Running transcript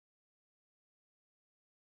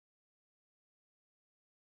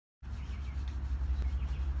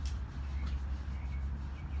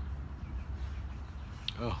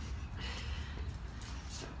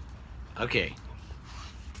Okay,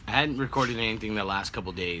 I hadn't recorded anything the last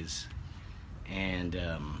couple days, and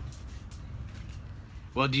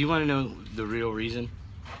well, do you want to know the real reason?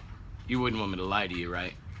 You wouldn't want me to lie to you,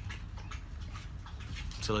 right?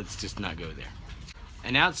 So let's just not go there.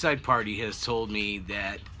 An outside party has told me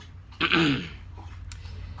that I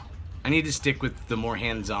need to stick with the more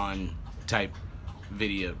hands-on type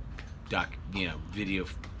video video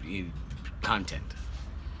content.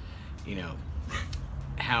 You know,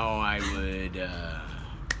 how I would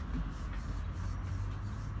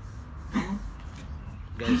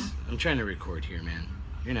guys, I'm trying to record here, man.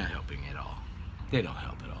 You're not helping at all. They don't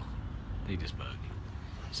help at all. They just bug.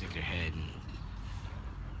 Stick their head in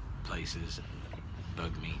places and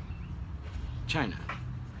bug me. China.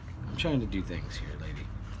 I'm trying to do things here, lady.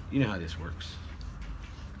 You know how this works.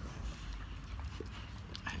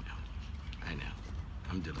 I know.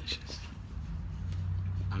 I'm delicious.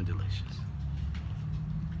 I'm delicious.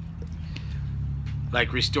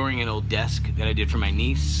 Like restoring an old desk that I did for my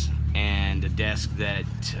niece, and a desk that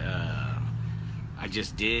I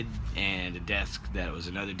just did, and a desk that was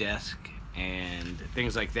another desk, and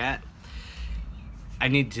things like that. I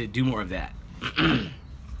need to do more of that.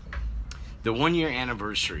 The 1-year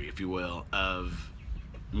anniversary, if you will, of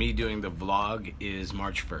me doing the vlog is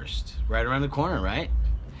March 1st. Right around the corner, right?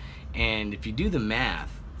 And if you do the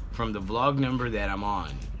math from the vlog number that I'm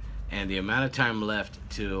on and the amount of time left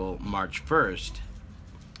till March 1st,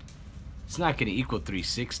 it's not going to equal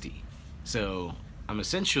 360. So I'm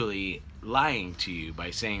essentially lying to you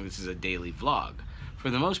by saying this is a daily vlog. For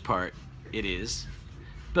the most part, it is.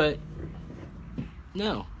 But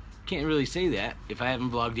no, can't really say that if I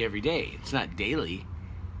haven't vlogged every day. It's not daily.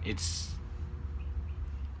 It's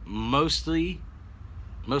most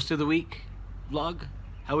of the week vlog.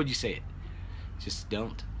 How would you say it? Just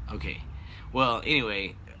don't? Okay. Well,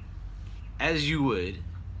 anyway, as you would,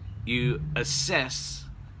 you assess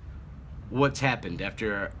what's happened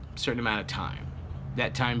after a certain amount of time.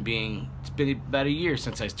 That time being, it's been about a year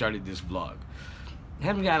since I started this vlog. I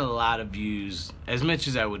haven't got a lot of views, as much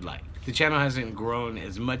as I would like. The channel hasn't grown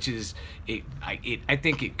as much as I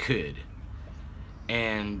think it could.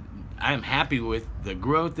 And I'm happy with the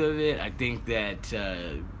growth of it. I think that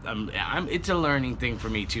it's a learning thing for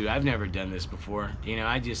me too. I've never done this before. You know,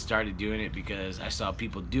 I just started doing it because I saw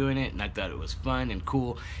people doing it and I thought it was fun and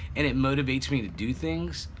cool, and it motivates me to do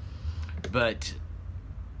things. But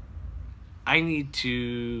I need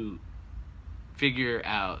to figure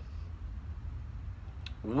out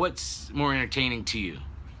what's more entertaining to you.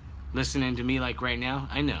 Listening to me like right now,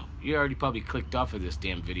 I know you already probably clicked off of this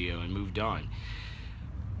damn video and moved on.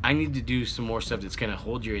 I need to do some more stuff that's gonna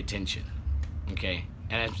hold your attention, okay?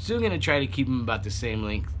 And I'm still gonna try to keep them about the same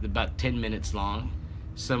length, about 10 minutes long.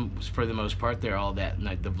 Some, for the most part, they're all that.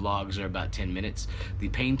 Like the vlogs are about 10 minutes. The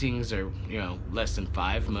paintings are, you know, less than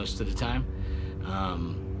 5 most of the time.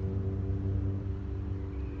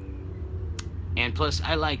 And plus,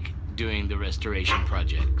 I like doing the restoration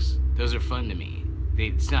projects. Those are fun to me.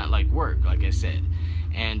 It's not like work, like I said.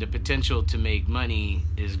 And the potential to make money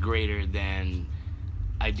is greater than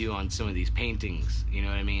I do on some of these paintings. You know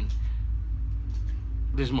what I mean?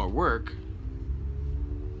 There's more work.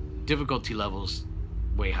 Difficulty levels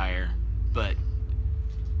way higher, but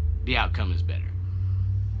the outcome is better.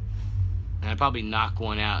 And I probably knock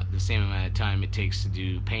one out the same amount of time it takes to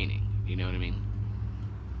do painting. You know what I mean?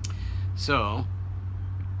 So,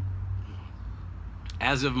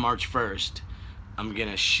 as of March 1st, I'm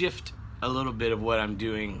gonna shift a little bit of what I'm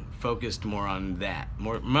doing, focused more on that,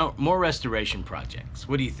 more restoration projects.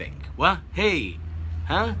 What do you think? Well, hey,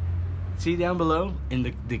 huh? See down below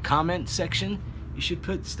in the comment section, you should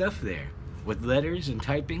put stuff there with letters and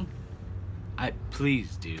typing.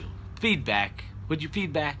 Please do. Feedback. Would you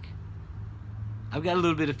feedback? I've got a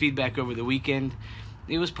little bit of feedback over the weekend.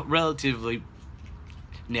 It was relatively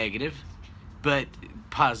negative, but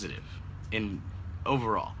positive in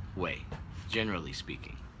overall way, generally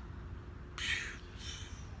speaking.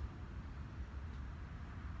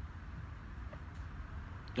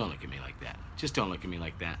 Don't look at me like that. Just don't look at me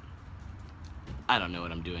like that. I don't know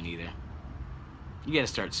what I'm doing either. You gotta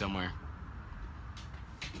start somewhere.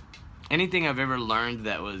 Anything I've ever learned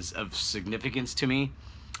that was of significance to me,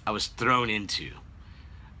 I was thrown into.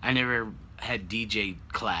 I never had DJ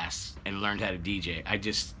class and learned how to DJ. I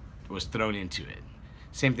just was thrown into it.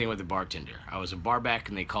 Same thing with the bartender. I was a bar back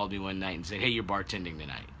and they called me one night and said, hey, you're bartending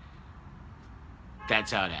tonight.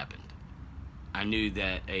 That's how it happened. I knew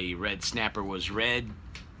that a red snapper was red,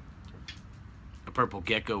 a purple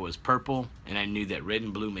gecko was purple, and I knew that red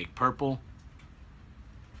and blue make purple.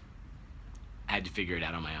 I had to figure it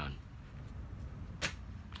out on my own.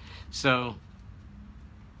 So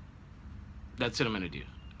That's what I'm gonna do.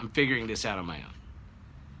 I'm figuring this out on my own.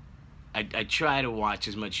 I try to watch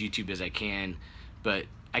as much YouTube as I can, but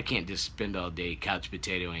I can't just spend all day couch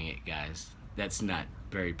potatoing it, guys. That's not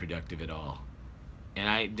very productive at all. And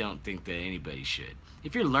I don't think that anybody should.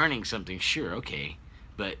 If you're learning something, sure, okay.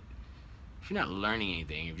 But if you're not learning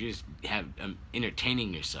anything, if you just have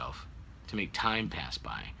entertaining yourself to make time pass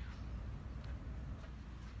by,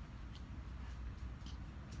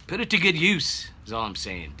 put it to good use, is all I'm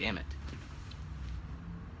saying. Damn it.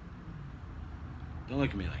 Don't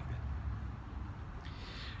look at me like that.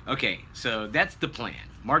 Okay, so that's the plan.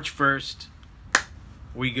 March 1st,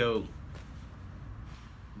 we go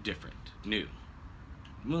different, new.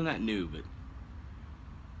 Well, not new, but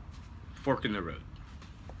fork in the road.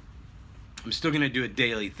 I'm still going to do a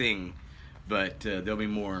daily thing, but there'll be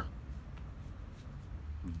more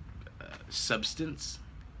substance.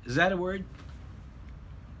 Is that a word?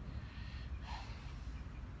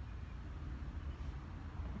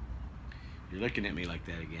 You're looking at me like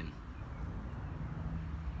that again.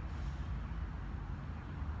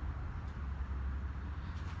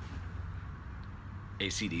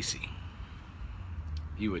 AC/DC.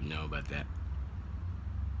 You wouldn't know about that.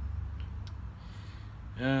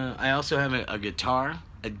 I also have a guitar,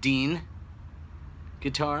 a Dean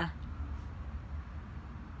guitar.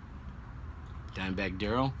 Dimebag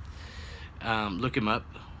Darrell. Look him up.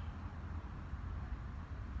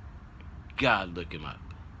 God, look him up.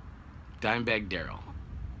 Dimebag Darrell.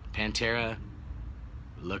 PANTERA,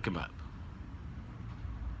 look him up.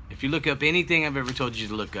 If you look up anything I've ever told you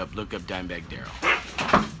to look up Dimebag Darrell.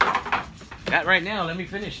 That right now, let me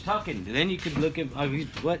finish talking. Then you could look at...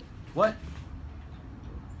 what? What?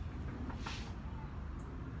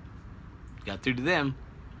 Got through to them.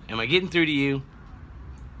 Am I getting through to you?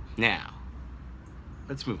 Now,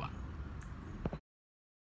 let's move on.